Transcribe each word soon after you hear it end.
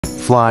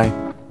fly,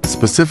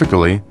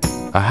 specifically,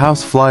 a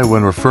housefly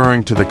when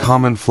referring to the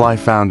common fly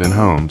found in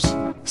homes.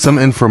 Some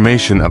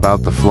information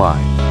about the fly.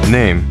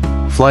 Name: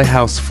 fly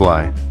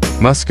housefly,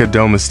 Musca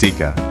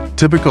domestica.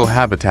 Typical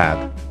habitat: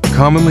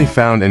 commonly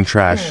found in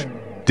trash,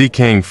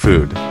 decaying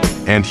food,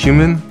 and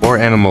human or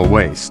animal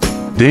waste.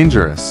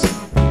 Dangerous?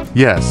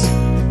 Yes,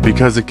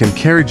 because it can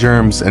carry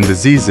germs and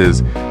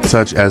diseases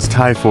such as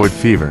typhoid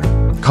fever,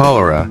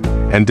 cholera,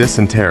 and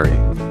dysentery.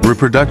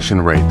 Reproduction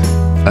rate: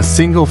 a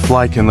single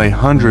fly can lay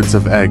hundreds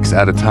of eggs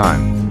at a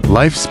time.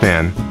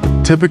 Lifespan: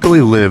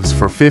 typically lives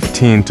for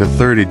 15 to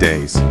 30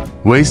 days.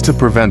 Ways to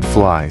prevent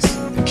flies: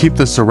 keep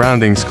the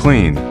surroundings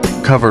clean,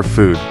 cover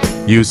food,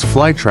 use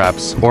fly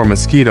traps or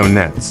mosquito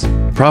nets,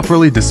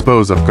 properly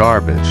dispose of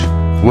garbage.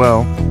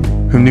 Well,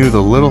 who knew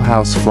the little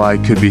housefly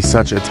could be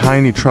such a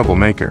tiny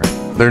troublemaker?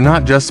 They're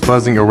not just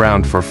buzzing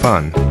around for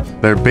fun.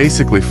 They're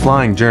basically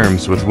flying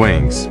germs with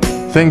wings.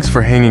 Thanks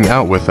for hanging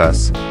out with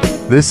us.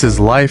 This is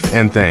Life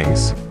and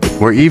Things,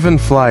 where even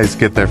flies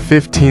get their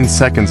 15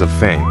 seconds of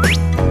fame.